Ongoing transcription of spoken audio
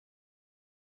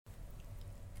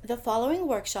The following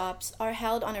workshops are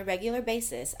held on a regular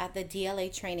basis at the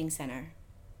DLA Training Center.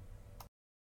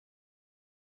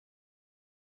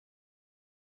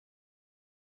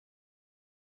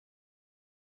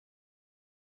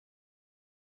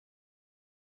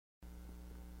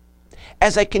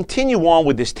 As I continue on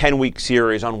with this 10-week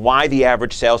series on why the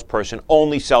average salesperson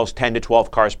only sells 10 to 12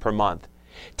 cars per month,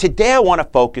 today I want to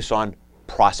focus on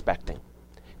prospecting.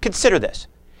 Consider this.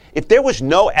 If there was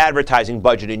no advertising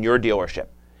budget in your dealership,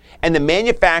 and the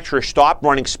manufacturer stopped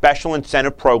running special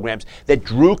incentive programs that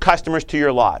drew customers to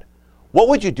your lot, what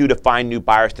would you do to find new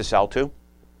buyers to sell to?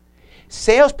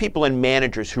 Salespeople and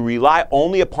managers who rely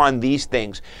only upon these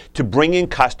things to bring in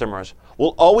customers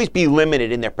will always be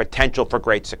limited in their potential for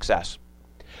great success.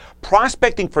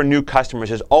 Prospecting for new customers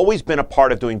has always been a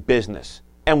part of doing business,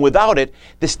 and without it,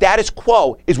 the status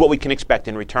quo is what we can expect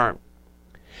in return.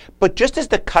 But just as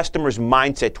the customer's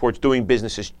mindset towards doing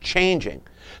business is changing,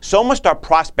 so must our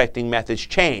prospecting methods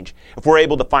change if we're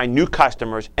able to find new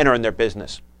customers and earn their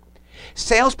business.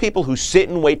 Salespeople who sit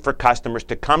and wait for customers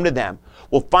to come to them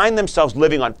will find themselves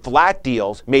living on flat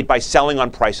deals made by selling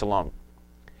on price alone.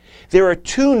 There are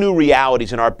two new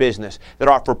realities in our business that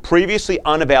offer previously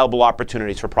unavailable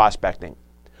opportunities for prospecting.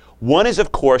 One is,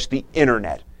 of course, the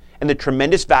internet and the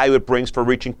tremendous value it brings for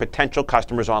reaching potential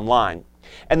customers online.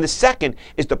 And the second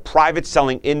is the private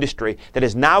selling industry that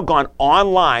has now gone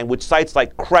online with sites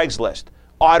like Craigslist,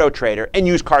 AutoTrader, and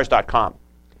usedcars.com.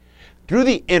 Through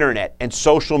the internet and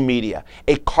social media,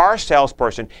 a car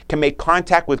salesperson can make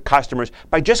contact with customers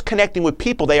by just connecting with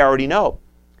people they already know.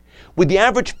 With the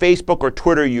average Facebook or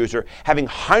Twitter user having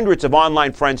hundreds of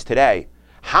online friends today,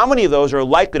 how many of those are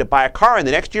likely to buy a car in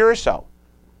the next year or so?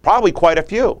 Probably quite a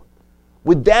few.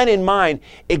 With that in mind,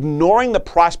 ignoring the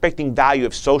prospecting value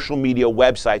of social media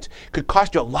websites could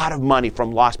cost you a lot of money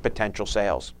from lost potential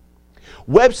sales.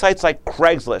 Websites like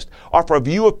Craigslist offer a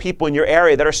view of people in your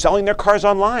area that are selling their cars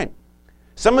online.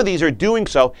 Some of these are doing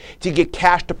so to get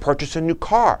cash to purchase a new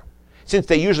car. Since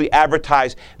they usually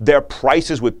advertise their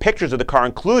prices with pictures of the car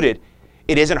included,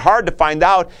 it isn't hard to find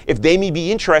out if they may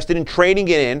be interested in trading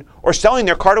it in or selling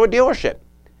their car to a dealership.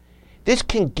 This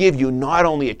can give you not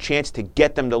only a chance to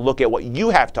get them to look at what you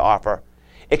have to offer,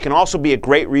 it can also be a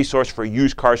great resource for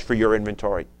used cars for your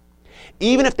inventory.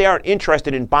 Even if they aren't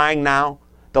interested in buying now,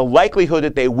 the likelihood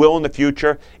that they will in the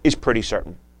future is pretty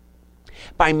certain.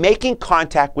 By making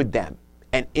contact with them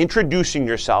and introducing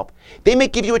yourself, they may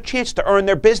give you a chance to earn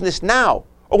their business now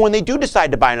or when they do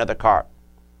decide to buy another car.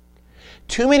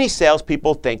 Too many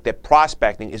salespeople think that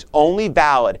prospecting is only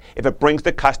valid if it brings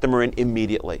the customer in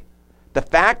immediately. The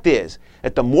fact is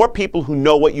that the more people who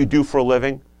know what you do for a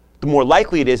living, the more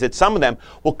likely it is that some of them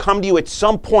will come to you at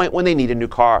some point when they need a new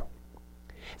car.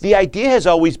 The idea has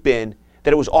always been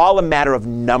that it was all a matter of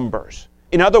numbers.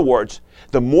 In other words,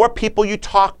 the more people you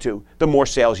talk to, the more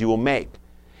sales you will make.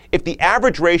 If the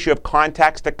average ratio of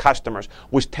contacts to customers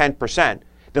was 10%,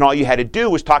 then all you had to do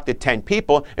was talk to 10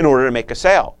 people in order to make a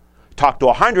sale. Talk to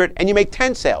 100 and you make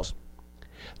 10 sales.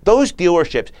 Those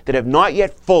dealerships that have not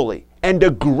yet fully and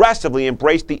aggressively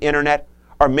embraced the internet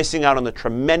are missing out on the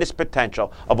tremendous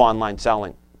potential of online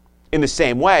selling. In the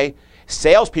same way,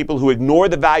 salespeople who ignore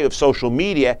the value of social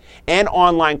media and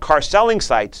online car selling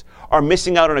sites are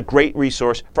missing out on a great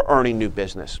resource for earning new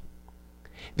business.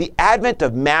 The advent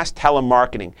of mass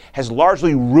telemarketing has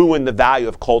largely ruined the value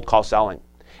of cold call selling,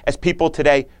 as people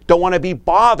today don't want to be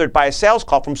bothered by a sales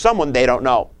call from someone they don't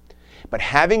know. But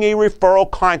having a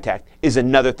referral contact is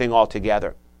another thing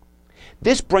altogether.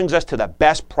 This brings us to the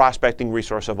best prospecting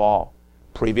resource of all,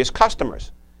 previous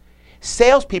customers.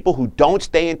 Salespeople who don't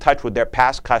stay in touch with their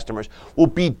past customers will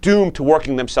be doomed to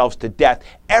working themselves to death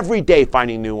every day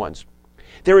finding new ones.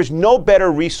 There is no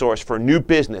better resource for new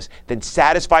business than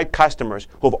satisfied customers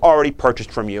who have already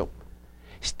purchased from you.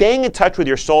 Staying in touch with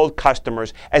your sold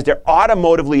customers as their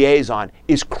automotive liaison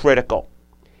is critical.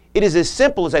 It is as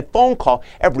simple as a phone call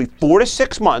every 4 to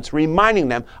 6 months reminding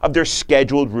them of their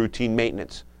scheduled routine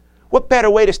maintenance. What better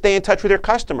way to stay in touch with your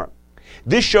customer?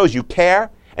 This shows you care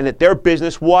and that their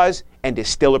business was and is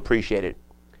still appreciated.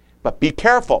 But be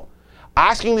careful.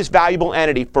 Asking this valuable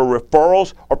entity for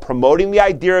referrals or promoting the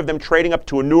idea of them trading up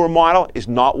to a newer model is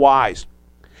not wise.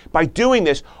 By doing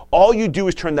this, all you do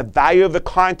is turn the value of the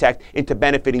contact into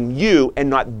benefiting you and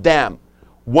not them.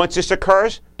 Once this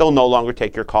occurs, they'll no longer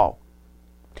take your call.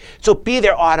 So be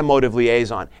their automotive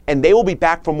liaison, and they will be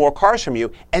back for more cars from you,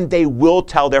 and they will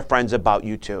tell their friends about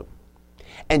you too.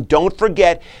 And don't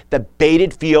forget the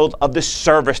baited field of the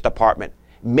service department.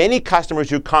 Many customers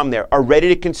who come there are ready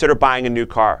to consider buying a new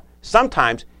car.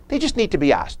 Sometimes they just need to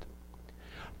be asked.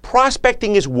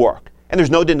 Prospecting is work, and there's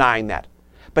no denying that.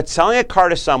 But selling a car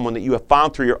to someone that you have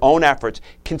found through your own efforts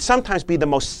can sometimes be the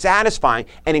most satisfying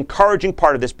and encouraging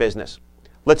part of this business.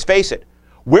 Let's face it,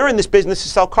 we're in this business to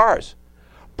sell cars.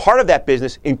 Part of that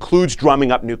business includes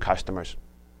drumming up new customers.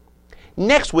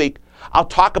 Next week, I'll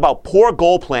talk about poor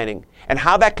goal planning and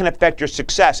how that can affect your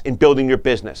success in building your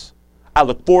business. I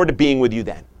look forward to being with you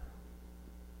then.